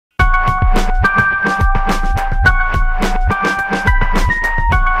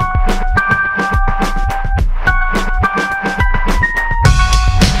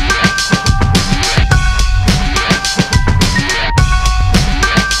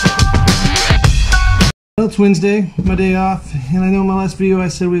it's Wednesday, my day off, and I know in my last video I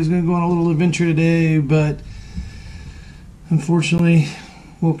said we was going to go on a little adventure today, but unfortunately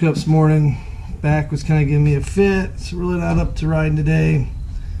woke up this morning, back was kind of giving me a fit, so really not up to riding today.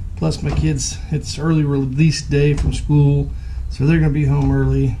 Plus my kids, it's early release day from school, so they're going to be home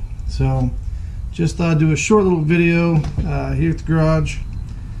early. So just thought I'd do a short little video here at the garage.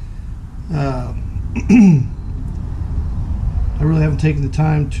 I really haven't taken the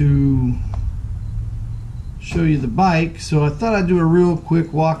time to show you the bike, so I thought I'd do a real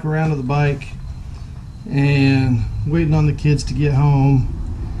quick walk around of the bike, and waiting on the kids to get home,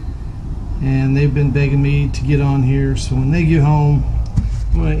 and they've been begging me to get on here, so when they get home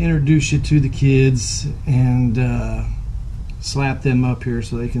I'm going to introduce you to the kids and slap them up here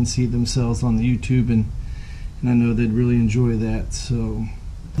so they can see themselves on the YouTube, and I know they'd really enjoy that. So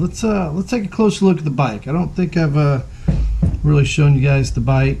let's take a closer look at the bike. I don't think I've really shown you guys the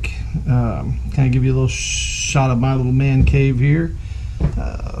bike. Kind of give you a little shot of my little man cave here.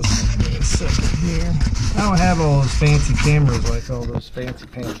 Let's give it a second here. I don't have all those fancy cameras like all those fancy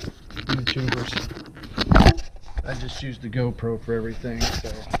pants YouTubers. I just use the GoPro for everything,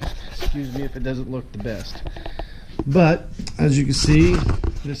 so excuse me if it doesn't look the best. But as you can see,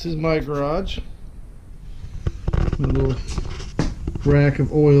 this is my garage. My little rack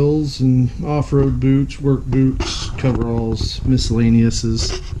of oils and off-road boots, work boots, coveralls,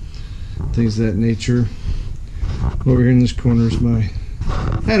 miscellaneouses, things of that nature. Over here in this corner is I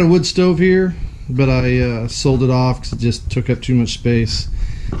had a wood stove here, but I sold it off because it just took up too much space.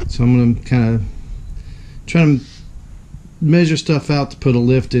 So I'm going to kind of try to measure stuff out to put a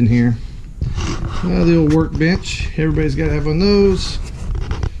lift in here. The old workbench, everybody's got to have one of those.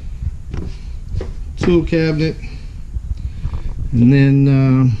 Tool cabinet. And then,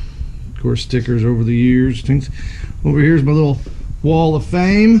 of course, stickers over the years. Things. Over here's my little wall of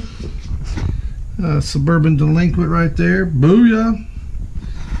fame. Suburban Delinquent right there. Booyah!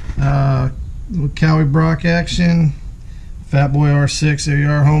 Little Cowie Brock action. Fat Boy R6. There you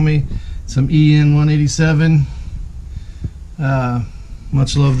are, homie. Some EN 187.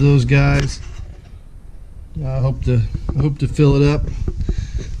 Much love to those guys. I hope to fill it up.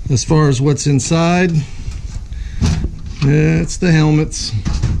 As far as what's inside, it's the helmets.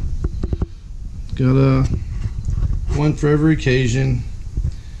 Got one for every occasion.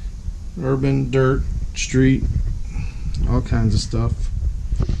 Urban, dirt, street, all kinds of stuff.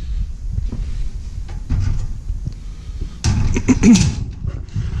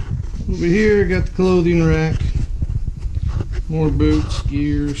 Over here, got the clothing rack. More boots,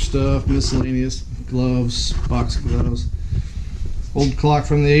 gear, stuff, miscellaneous, gloves, box of gloves. Old clock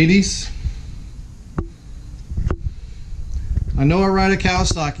from the 80s. I know I ride a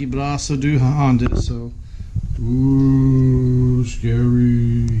Kawasaki, but I also do Honda, so ooh,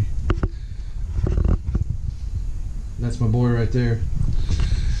 scary. That's my boy right there.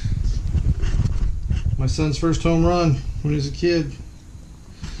 My son's first home run when he was a kid.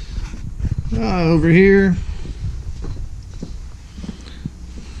 Over here,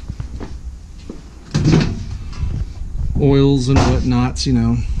 oils and whatnots, you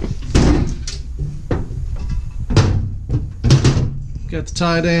know. Got the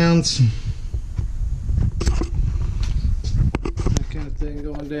tie downs, that kind of thing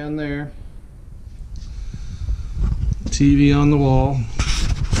going down there. TV on the wall.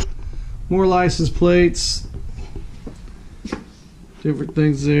 More license plates, different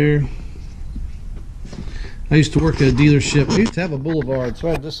things there. I used to work at a dealership. I used to have a boulevard, so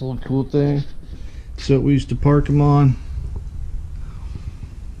I had this little cool thing. So we used to park them on.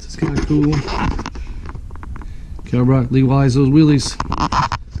 This is kind of cool. Cowbrock legalize those wheelies.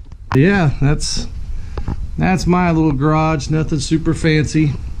 But yeah, that's my little garage. Nothing super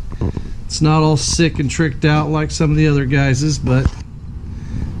fancy. It's not all sick and tricked out like some of the other guys's, but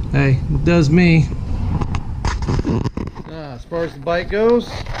hey, it does me. As far as the bike goes,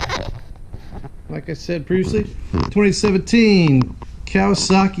 like I said previously, 2017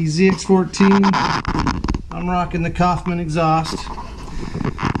 Kawasaki ZX14. I'm rocking the Kaufman exhaust.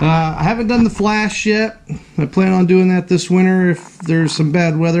 I haven't done the flash yet. I plan on doing that this winter if there's some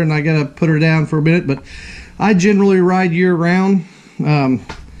bad weather and I gotta put her down for a minute, but I generally ride year round.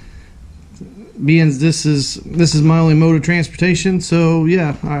 Being this is my only mode of transportation, so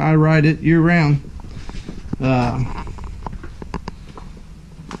yeah, I ride it year round.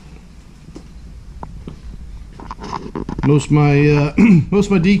 Most of my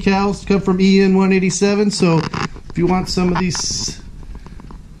decals come from EN 187, so if you want some of these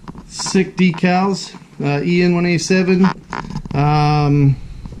sick decals, EN 187,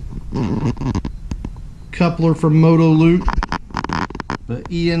 coupler from Moto Loot, but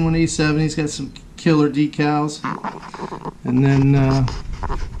EN 187, he's got some killer decals. And then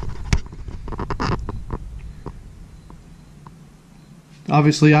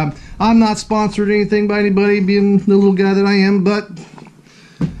obviously I'm not sponsored or anything by anybody, being the little guy that I am, but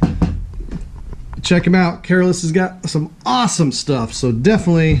check him out. Careless has got some awesome stuff, so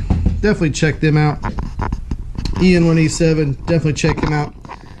definitely check them out. Ian187, definitely check him out.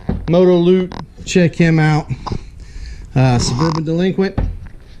 Moto Loot, check him out. Suburban Delinquent,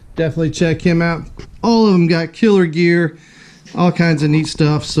 definitely check him out. All of them got killer gear, all kinds of neat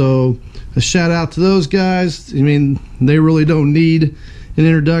stuff, so a shout out to those guys. I mean, they really don't need an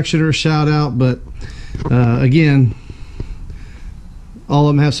introduction or a shout out, but again, all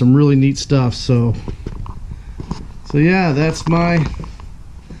of them have some really neat stuff. So yeah, that's my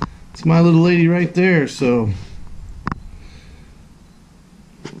little lady right there. So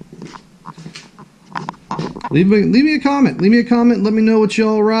leave me a comment. Leave me a comment. Let me know what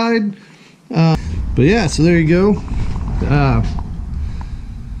y'all ride. But yeah, so there you go.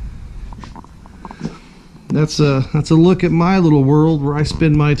 That's a look at my little world where I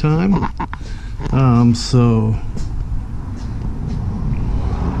spend my time. So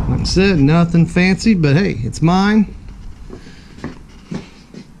like I said, nothing fancy, but hey, it's mine,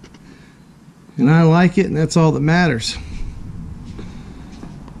 and I like it, and that's all that matters.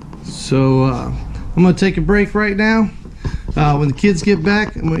 So I'm gonna take a break right now. When the kids get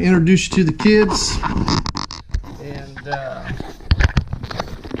back, I'm gonna introduce you to the kids, and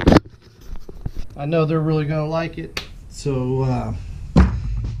I know they're really gonna like it. So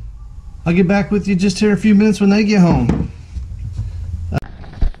I'll get back with you just here in a few minutes when they get home.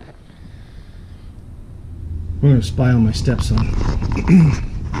 We're gonna spy on my stepson.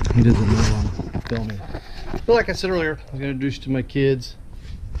 He doesn't know I'm filming. But like I said earlier, I'm gonna introduce you to my kids.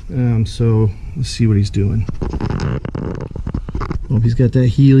 So let's see what he's doing. Oh, he's got that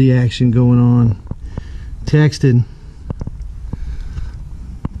Healy action going on. Texting.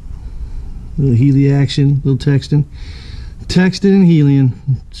 Little Healy action, little texting. Texting and healing.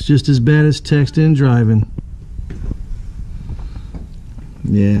 It's just as bad as texting and driving.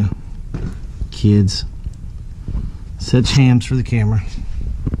 Yeah. Kids. Such hams for the camera.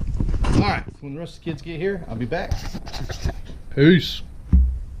 Alright, when the rest of the kids get here, I'll be back. Peace.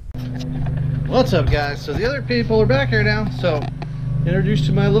 What's up, guys? So the other people are back here now, so introduce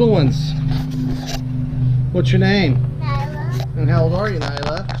to my little ones. What's your name? Nyla. And how old are you,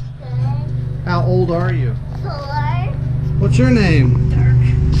 Nyla? Good. How old are you? 4. What's your name? Dark.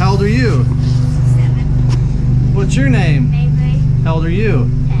 How old are you? 7. What's your name? Maybe. How old are you?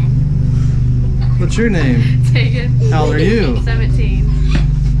 10. What's your name? Tegan. How old are you? 17.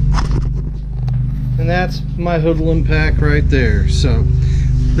 And that's my hoodlum pack right there. So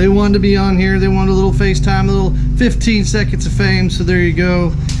they wanted to be on here. They wanted a little FaceTime, a little 15 seconds of fame. So there you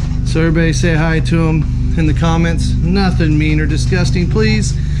go. So everybody say hi to them in the comments. Nothing mean or disgusting,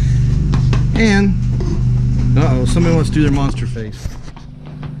 please. And uh-oh, somebody wants to do their monster face.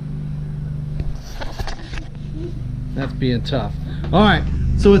 That's being tough. All right.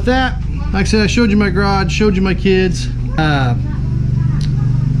 So with that, like I said, I showed you my garage, showed you my kids,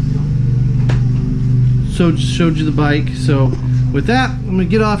 showed you the bike. So with that, I'm gonna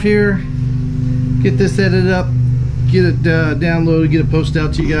get off here, get this edited up, get it downloaded, get it posted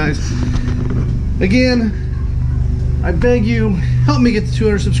out to you guys. Again, I beg you, help me get to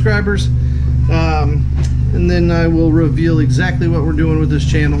 200 subscribers, and then I will reveal exactly what we're doing with this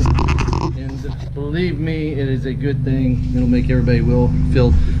channel. And believe me, it is a good thing. It'll make everybody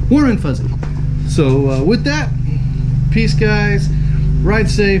feel warm and fuzzy. So with that, peace, guys. Ride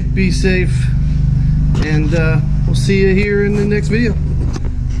safe, be safe, and we'll see you here in the next video.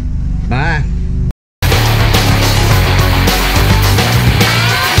 Bye.